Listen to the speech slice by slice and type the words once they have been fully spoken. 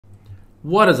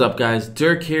What is up, guys?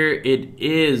 Dirk here. It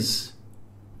is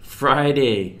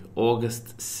Friday,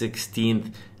 August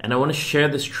 16th, and I want to share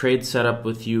this trade setup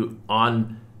with you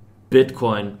on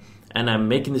Bitcoin. And I'm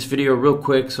making this video real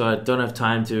quick so I don't have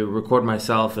time to record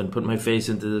myself and put my face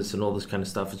into this and all this kind of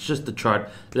stuff. It's just the chart.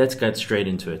 Let's get straight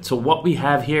into it. So what we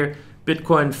have here,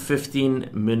 Bitcoin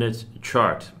 15-minute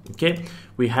chart. Okay,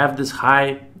 we have this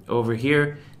high over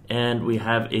here and we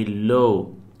have a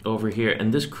low over here,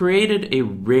 and this created a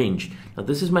range. Now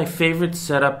this is my favorite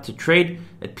setup to trade.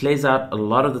 It plays out a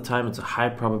lot of the time. It's a high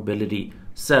probability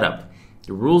setup.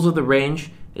 The rules of the range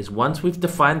is, once we've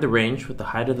defined the range with the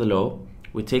high to the low,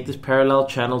 we take this parallel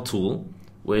channel tool,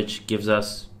 which gives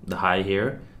us the high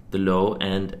here, the low,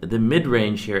 and the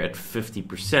mid-range here at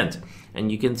 50%.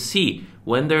 And you can see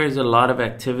when there is a lot of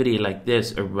activity like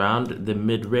this around the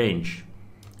mid-range,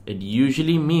 it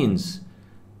usually means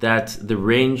that the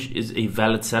range is a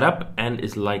valid setup and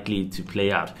is likely to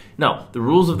play out. Now, the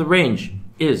rules of the range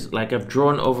is, like I've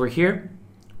drawn over here,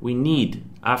 we need,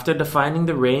 after defining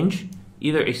the range,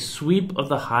 either a sweep of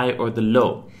the high or the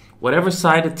low. Whatever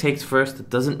side it takes first,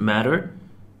 it doesn't matter.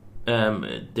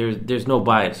 There's no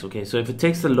bias, okay? So if it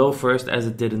takes the low first, as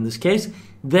it did in this case,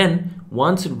 then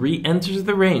once it re-enters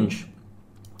the range,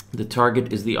 the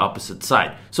target is the opposite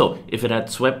side. So if it had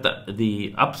swept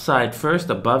the upside first,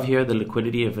 above here, the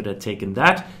liquidity, if it had taken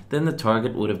that, then the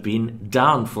target would have been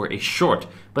down for a short.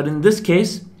 But in this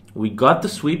case, we got the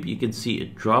sweep. You can see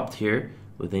it dropped here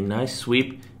with a nice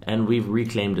sweep, and we've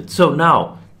reclaimed it. So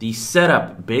now the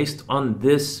setup based on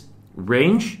this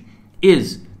range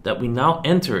is that we now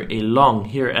enter a long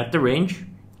here at the range.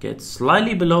 Okay, it's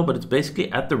slightly below, but it's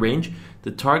basically at the range.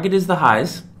 The target is the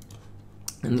highs,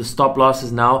 and the stop loss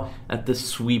is now at the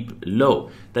sweep low.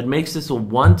 That makes this a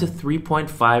 1 to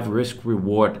 3.5 risk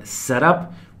reward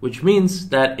setup, which means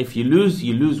that if you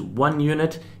lose 1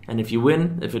 unit, and if you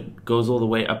win, if it goes all the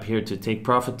way up here to take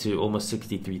profit to almost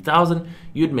 63,000,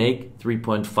 you'd make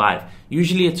 3.5.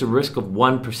 Usually it's a risk of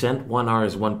 1%. 1 R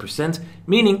is 1%,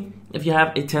 meaning if you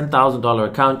have a $10,000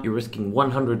 account, you're risking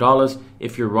 $100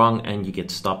 if you're wrong and you get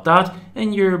stopped out,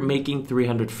 and you're making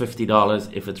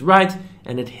 $350 if it's right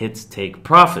and it hits take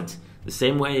profit. The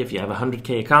same way, if you have a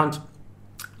 100K account,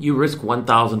 you risk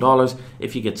 $1,000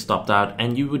 if you get stopped out,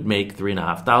 and you would make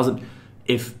 $3,500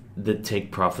 if the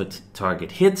take profit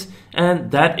target hits. And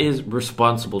that is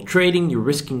responsible trading. You're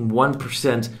risking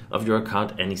 1% of your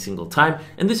account any single time,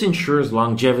 and this ensures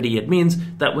longevity. It means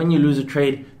that when you lose a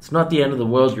trade, it's not the end of the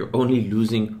world. You're only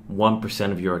losing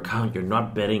 1% of your account. You're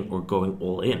not betting or going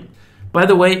all in. By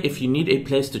the way, if you need a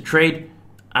place to trade,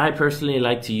 I personally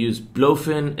like to use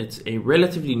Blowfin. It's a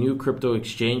relatively new crypto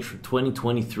exchange for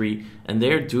 2023, and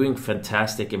they're doing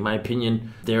fantastic. In my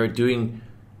opinion, they're doing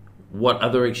what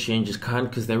other exchanges can't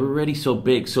because they're already so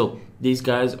big. So these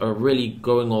guys are really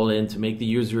going all in to make the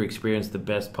user experience the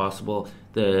best possible,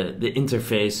 the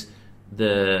interface,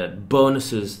 the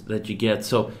bonuses that you get.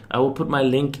 So I will put my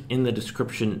link in the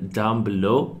description down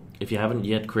below. If you haven't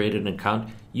yet created an account,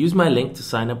 use my link to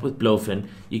sign up with Blowfin.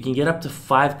 You can get up to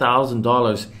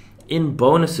 $5,000 in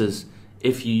bonuses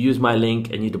if you use my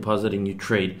link and you deposit and you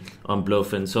trade on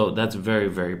Blowfin. So that's very,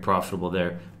 very profitable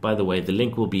there. By the way, the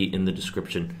link will be in the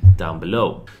description down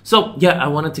below. So yeah, I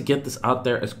wanted to get this out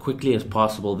there as quickly as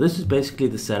possible. This is basically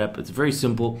the setup. It's very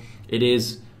simple. It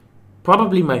is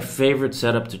probably my favorite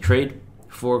setup to trade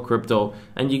for crypto.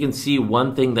 And you can see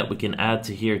one thing that we can add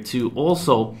to here too.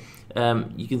 Also,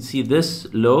 you can see this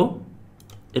low,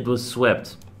 it was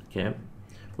swept, okay?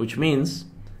 Which means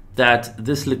that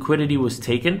this liquidity was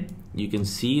taken. You can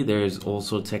see there's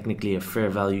also technically a fair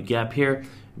value gap here,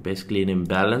 basically an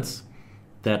imbalance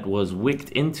that was wicked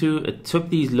into. It took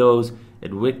these lows,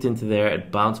 it wicked into there, it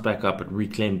bounced back up, it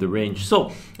reclaimed the range.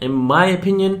 So in my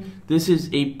opinion, this is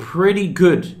a pretty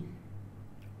good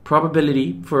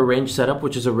probability for a range setup,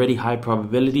 which is already high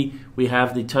probability. We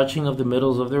have the touching of the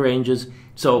middles of the ranges.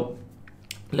 So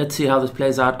let's see how this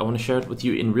plays out. I want to share it with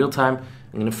you in real time.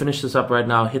 I'm going to finish this up right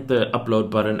now, hit the upload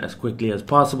button as quickly as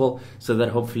possible so that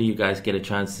hopefully you guys get a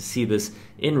chance to see this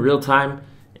in real time.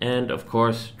 And of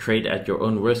course, trade at your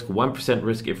own risk, 1%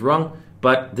 risk if wrong.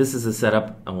 But this is a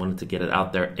setup. I wanted to get it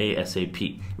out there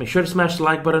ASAP. Make sure to smash the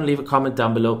like button, leave a comment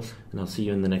down below, and I'll see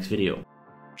you in the next video.